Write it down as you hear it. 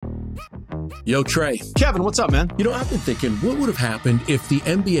Yo, Trey. Kevin, what's up, man? You know, I've been thinking, what would have happened if the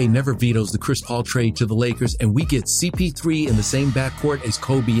NBA never vetoes the Chris Paul trade to the Lakers and we get CP3 in the same backcourt as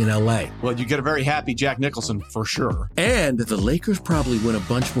Kobe in LA? Well, you get a very happy Jack Nicholson for sure. And the Lakers probably win a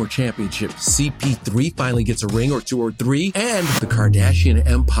bunch more championships. CP3 finally gets a ring or 2 or 3, and the Kardashian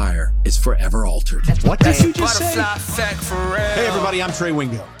empire is forever altered. What did you just say? Hey, everybody, I'm Trey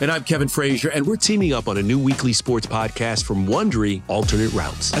Wingo. And I'm Kevin Frazier, and we're teaming up on a new weekly sports podcast from Wondery, Alternate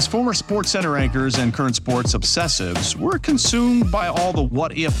Routes. As former Sports Center anchors and current sports obsessives, we're consumed by all the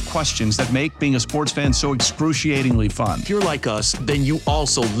what-if questions that make being a sports fan so excruciatingly fun. If you're like us, then you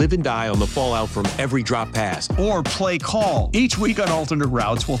also live and die on the fallout from every drop pass. Or play call. Each week on Alternate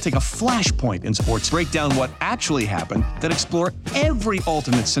Routes, we'll take a flashpoint in sports, break down what actually happened, then explore every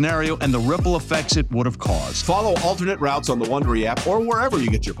alternate scenario and the ripple effects it would have caused. Follow Alternate Routes on the Wondery app or wherever you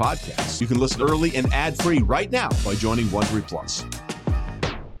get your podcasts. You can listen early and ad-free right now by joining Wondery Plus.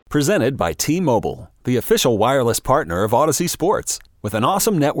 Presented by T-Mobile, the official wireless partner of Odyssey Sports. With an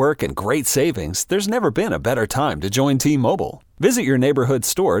awesome network and great savings, there's never been a better time to join T-Mobile. Visit your neighborhood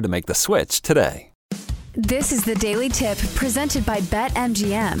store to make the switch today. This is the Daily Tip presented by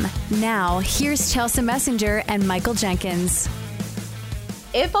BetMGM. Now, here's Chelsea Messenger and Michael Jenkins.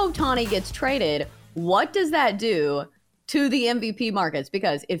 If Ohtani gets traded, what does that do to the MVP markets?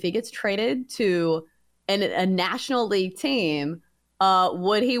 Because if he gets traded to a National League team,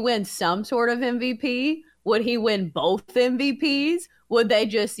 would he win some sort of MVP? Would he win both MVPs? Would they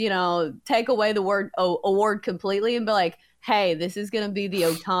just, take away the word award completely and be like, hey, this is going to be the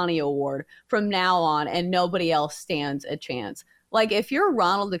Ohtani Award from now on and nobody else stands a chance? Like, if you're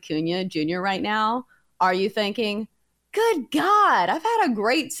Ronald Acuna Jr. right now, are you thinking, good God, I've had a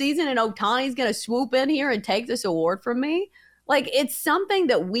great season and Ohtani's going to swoop in here and take this award from me? Like, it's something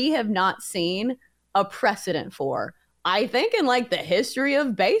that we have not seen a precedent for, I think, in like the history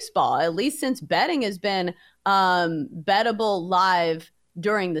of baseball, at least since betting has been bettable live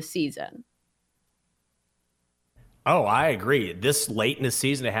during the season. Oh, I agree. This late in the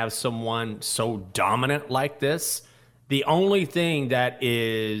season to have someone so dominant like this, the only thing that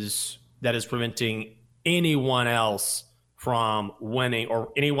is preventing anyone else from winning, or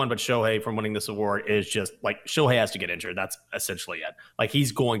anyone but Shohei from winning this award, is just like Shohei has to get injured. That's essentially it. Like,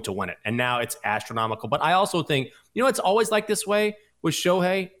 he's going to win it. And now it's astronomical. But I also think, it's always like this way with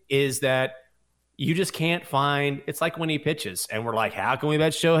Shohei, is that you just can't find, it's like when he pitches and we're like, how can we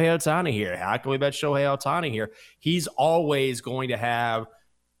bet Shohei Ohtani here? How can we bet Shohei Ohtani here? He's always going to have,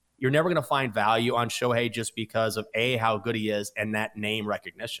 you're never going to find value on Shohei just because of A, how good he is, and that name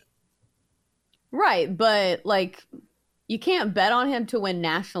recognition. Right. But like, you can't bet on him to win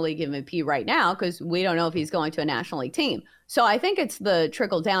National League MVP right now because we don't know if he's going to a National League team. So I think it's the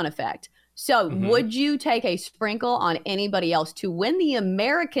trickle-down effect. So would you take a sprinkle on anybody else to win the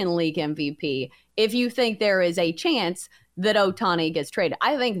American League MVP if you think there is a chance that Ohtani gets traded?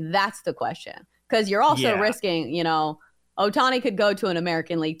 I think that's the question, because you're also risking, Ohtani could go to an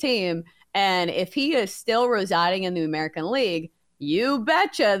American League team, and if he is still residing in the American League, you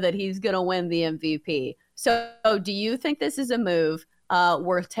betcha that he's going to win the MVP. So do you think this is a move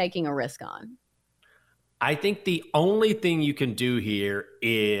worth taking a risk on? I think the only thing you can do here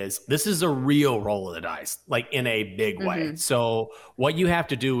is, this is a real roll of the dice, like in a big way. So what you have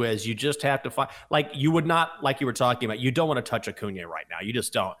to do is you just have to find, like, you would not, like you were talking about, you don't want to touch Acuna right now. You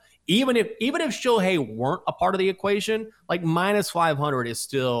just don't. Even if Shohei weren't a part of the equation, like minus 500 is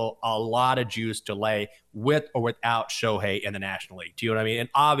still a lot of juice to lay with or without Shohei in the National League. Do you know what I mean? And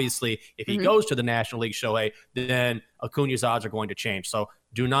obviously, if he goes to the National League, Shohei, then Acuna's odds are going to change. So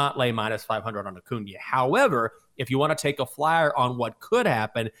do not lay minus 500 on Acuna. However, if you want to take a flyer on what could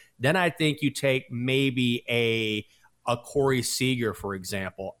happen, then I think you take maybe a Corey Seager, for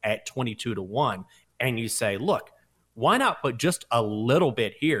example, at 22-1, and you say, look, why not put just a little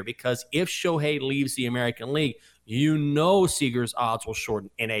bit here? Because if Shohei leaves the American League, Seager's odds will shorten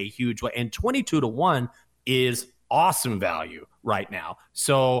in a huge way. And 22-1 is awesome value right now.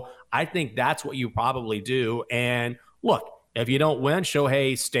 So I think that's what you probably do. And look, if you don't win,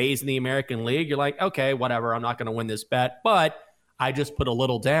 Shohei stays in the American League, you're like, okay, whatever, I'm not going to win this bet, but I just put a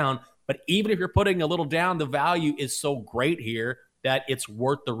little down. But even if you're putting a little down, the value is so great here that it's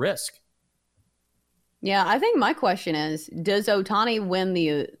worth the risk. Yeah, I think my question is, does Ohtani win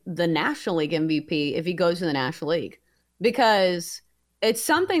the National League MVP if he goes to the National League? Because it's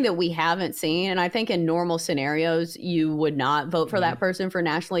something that we haven't seen, and I think in normal scenarios, you would not vote for that person for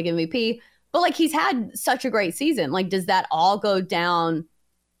National League MVP. But like, he's had such a great season. Like, does that all go down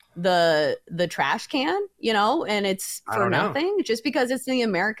the trash can, and it's for nothing just because it's the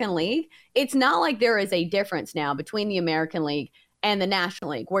American League? It's not like there is a difference now between the American League and the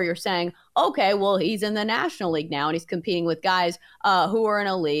National League, where you're saying, okay, well, he's in the National League now and he's competing with guys who are in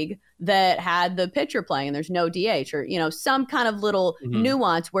a league that had the pitcher playing and there's no DH, or, some kind of little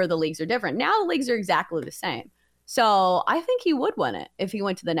nuance where the leagues are different. Now the leagues are exactly the same. So I think he would win it if he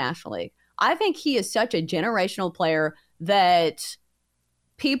went to the National League. I think he is such a generational player that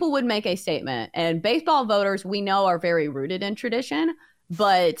people would make a statement. And baseball voters, we know, are very rooted in tradition,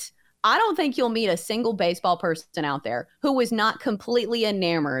 but I don't think you'll meet a single baseball person out there who was not completely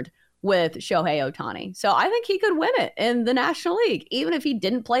enamored with Shohei Ohtani. So I think he could win it in the National League, even if he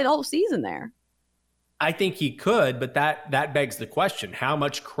didn't play the whole season there. I think he could, but that begs the question. How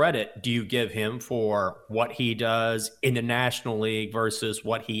much credit do you give him for what he does in the National League versus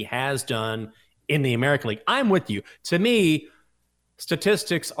what he has done in the American League? I'm with you. To me,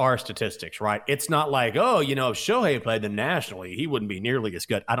 statistics are statistics, right? It's not like, if Shohei played the National League, he wouldn't be nearly as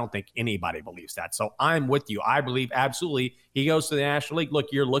good. I don't think anybody believes that. So I'm with you. I believe absolutely he goes to the National League. Look,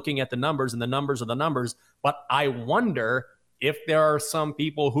 you're looking at the numbers, and the numbers are the numbers. But I wonder if there are some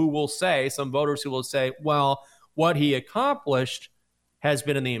people who will say, some voters who will say, well, what he accomplished has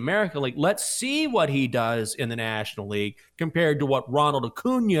been in the American League. Let's see what he does in the National League compared to what Ronald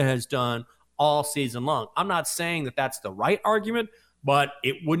Acuna has done all season long. I'm not saying that that's the right argument, but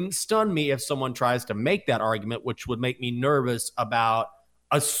it wouldn't stun me if someone tries to make that argument, which would make me nervous about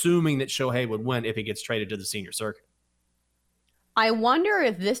assuming that Shohei would win if he gets traded to the senior circuit. I wonder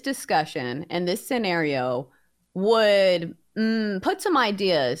if this discussion and this scenario would put some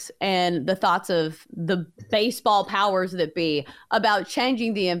ideas and the thoughts of the baseball powers that be about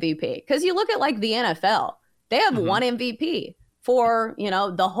changing the MVP. Because you look at like the NFL, they have one MVP for,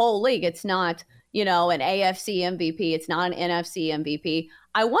 the whole league. It's not, an AFC MVP. It's not an NFC MVP.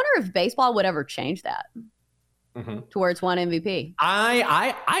 I wonder if baseball would ever change that towards one MVP.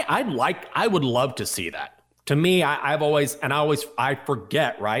 I would love to see that. To me, I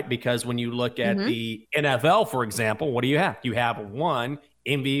forget, right? Because when you look at the NFL, for example, what do you have? You have one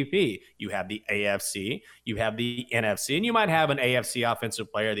MVP. You have the AFC, you have the NFC, and you might have an AFC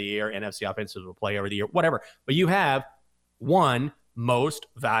Offensive Player of the Year, NFC Offensive Player of the Year, whatever. But you have one most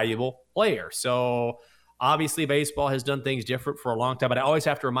valuable player. So obviously baseball has done things different for a long time, but I always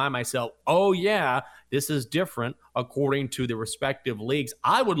have to remind myself, oh yeah, this is different according to the respective leagues.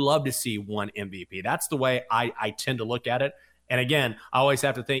 I would love to see one MVP. That's the way I tend to look at it. And again, I always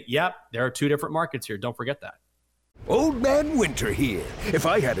have to think, yep, there are two different markets here. Don't forget that. Old Man Winter here. If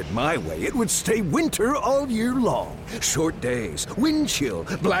I had it my way, it would stay winter all year long. Short days, wind chill,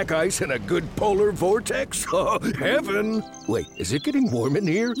 black ice, and a good polar vortex. Oh, heaven. Wait, is it getting warm in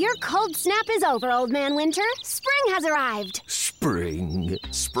here? Your cold snap is over, Old Man Winter. Spring has arrived. Spring.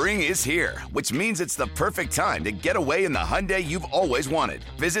 Spring is here, which means it's the perfect time to get away in the Hyundai you've always wanted.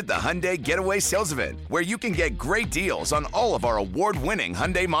 Visit the Hyundai Getaway Sales Event, where you can get great deals on all of our award-winning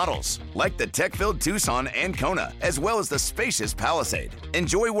Hyundai models, like the tech-filled Tucson and Kona, as well as the spacious Palisade.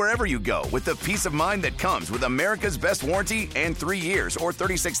 Enjoy wherever you go with the peace of mind that comes with America's best warranty and 3 years or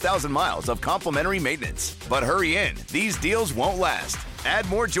 36,000 miles of complimentary maintenance. But hurry in, these deals won't last. Add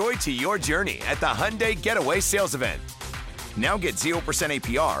more joy to your journey at the Hyundai Getaway Sales Event. Now get 0%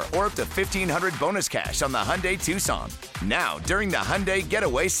 APR or up to $1,500 bonus cash on the Hyundai Tucson. Now, during the Hyundai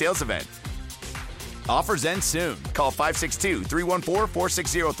Getaway Sales Event. Offers end soon. Call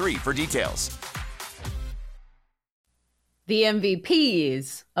 562-314-4603 for details. The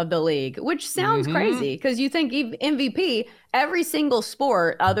MVPs of the league, which sounds crazy because you think MVP, every single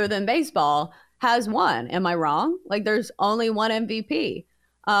sport other than baseball has one. Am I wrong? Like there's only one MVP.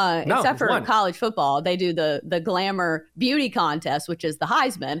 Except for college football, they do the glamour beauty contest, which is the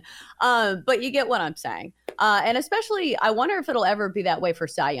Heisman. But you get what I'm saying. And especially, I wonder if it'll ever be that way for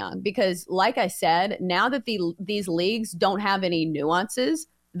Cy Young, because like I said, now that these leagues don't have any nuances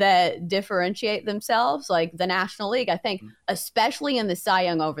that differentiate themselves, like the National League, I think, especially in the Cy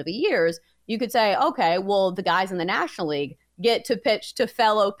Young over the years, you could say, okay, well, the guys in the National League get to pitch to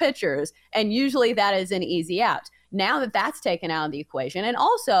fellow pitchers, and usually that is an easy out. Now that that's taken out of the equation, and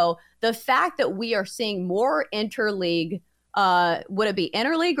also the fact that we are seeing more interleague, would it be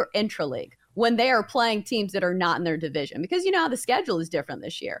interleague or intraleague, when they are playing teams that are not in their division? Because you know how the schedule is different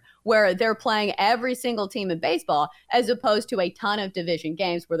this year, where they're playing every single team in baseball as opposed to a ton of division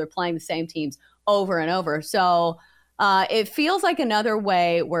games where they're playing the same teams over and over. So it feels like another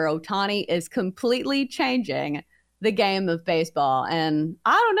way where Ohtani is completely changing the game of baseball. And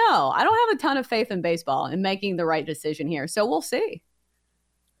I don't know. I don't have a ton of faith in baseball in making the right decision here. So we'll see.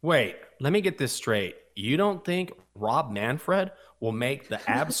 Wait, let me get this straight. You don't think Rob Manfred will make the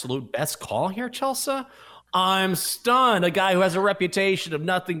absolute best call here, Chelsea? I'm stunned. A guy who has a reputation of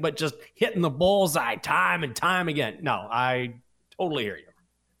nothing but just hitting the bullseye time and time again. No, Totally hear you.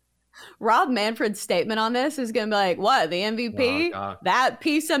 Rob Manfred's statement on this is going to be like, what, the MVP? Oh, that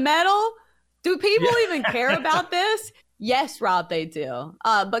piece of metal? Do people even care about this? Yes, Rob, they do.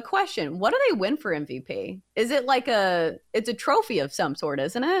 But question, what do they win for MVP? Is it like it's a trophy of some sort,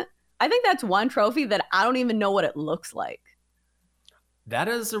 isn't it? I think that's one trophy that I don't even know what it looks like. That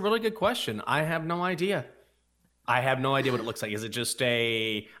is a really good question. I have no idea. I have no idea what it looks like. Is it just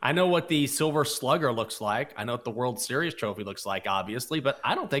I know what the Silver Slugger looks like. I know what the World Series trophy looks like, obviously, but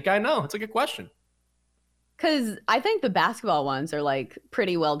I don't think I know. It's a good question. Because I think the basketball ones are like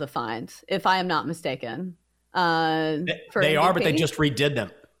pretty well defined, if I am not mistaken. They are, but they just redid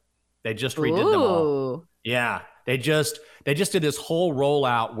them. They just redid them all. Yeah. They just did this whole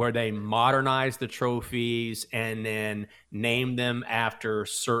rollout where they modernized the trophies and then named them after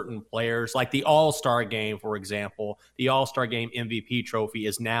certain players. Like the All-Star Game, for example, the All-Star Game MVP trophy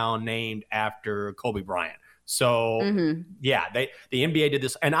is now named after Kobe Bryant. So, yeah, the NBA did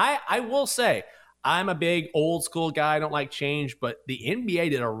this. And I will say, I'm a big old school guy. I don't like change, but the NBA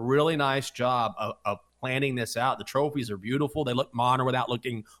did a really nice job of planning this out. The trophies are beautiful. They look modern without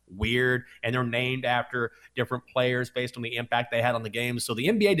looking weird, and they're named after different players based on the impact they had on the game. So the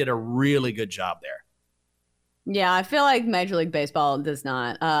NBA did a really good job there. Yeah, I feel like Major League Baseball does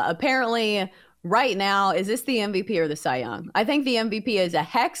not. Apparently, right now, is this the MVP or the Cy Young? I think the MVP is a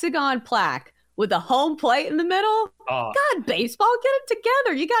hexagon plaque with a home plate in the middle. God, baseball, get it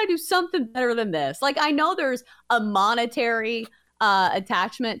together. You got to do something better than this. Like, I know there's a monetary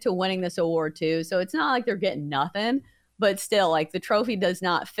attachment to winning this award too, so it's not like they're getting nothing, but still, like, the trophy does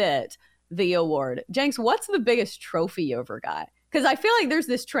not fit the award. Jenks, what's the biggest trophy you ever got? Because I feel like there's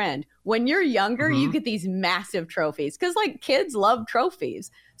this trend when you're younger, you get these massive trophies because like kids love trophies.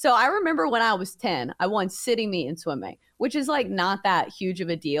 So I remember when I was 10, I won city meet in swimming, which is like not that huge of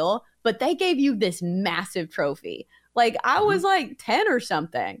a deal, but they gave you this massive trophy. Like I was like 10 or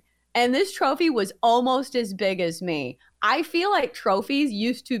something, and this trophy was almost as big as me. I feel like trophies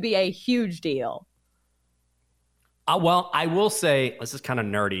used to be a huge deal. Well, I will say, this is kind of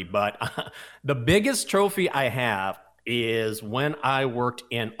nerdy, but the biggest trophy I have is when I worked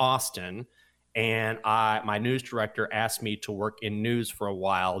in Austin, and my news director asked me to work in news for a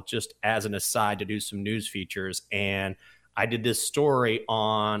while, just as an aside to do some news features. And I did this story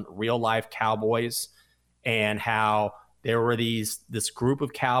on real life cowboys and how there were this group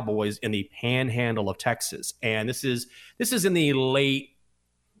of cowboys in the panhandle of Texas. And this is in the late,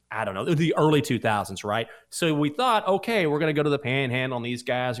 I don't know, the early 2000s, right? So we thought, okay, we're going to go to the panhandle and these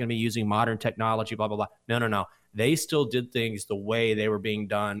guys are going to be using modern technology, blah, blah, blah. No. They still did things the way they were being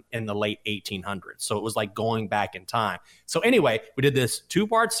done in the late 1800s. So it was like going back in time. So anyway, we did this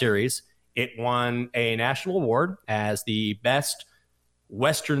 2-part series. It won a national award as the best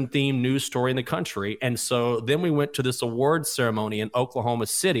Western-themed news story in the country. And so then we went to this awards ceremony in Oklahoma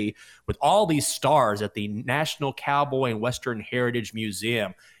City with all these stars at the National Cowboy and Western Heritage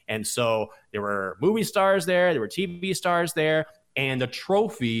Museum. And so there were movie stars there, there were TV stars there, and the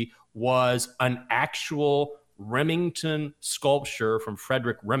trophy was an actual Remington sculpture from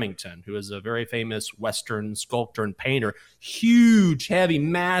Frederick Remington, who is a very famous Western sculptor and painter. Huge, heavy,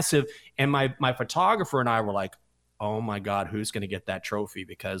 massive. And my photographer and I were like, oh my God, who's going to get that trophy?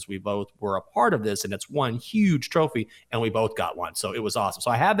 Because we both were a part of this, and it's one huge trophy, and we both got one. So it was awesome. So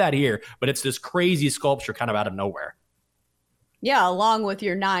I have that here, but it's this crazy sculpture kind of out of nowhere. Yeah, along with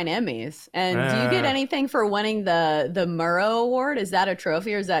your 9 Emmys. And do you get anything for winning the Murrow Award? Is that a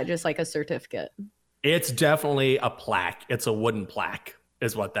trophy, or is that just like a certificate? It's definitely a plaque. It's a wooden plaque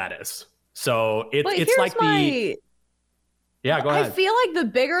is what that is. So it's like Yeah, go ahead. I feel like the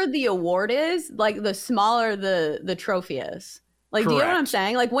bigger the award is, like the smaller the trophy is. Like, do you know what I'm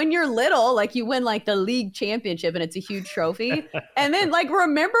saying? Like when you're little, like you win like the league championship and it's a huge trophy. And then like,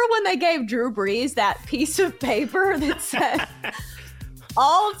 remember when they gave Drew Brees that piece of paper that said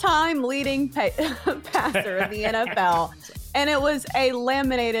all-time leading passer in the NFL? And it was a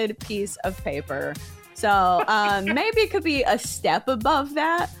laminated piece of paper. So maybe it could be a step above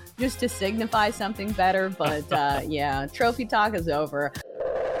that just to signify something better. But yeah, trophy talk is over.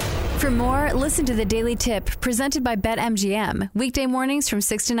 For more, listen to The Daily Tip presented by BetMGM. Weekday mornings from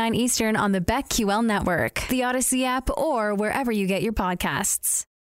 6 to 9 Eastern on the BetQL network, the Odyssey app, or wherever you get your podcasts.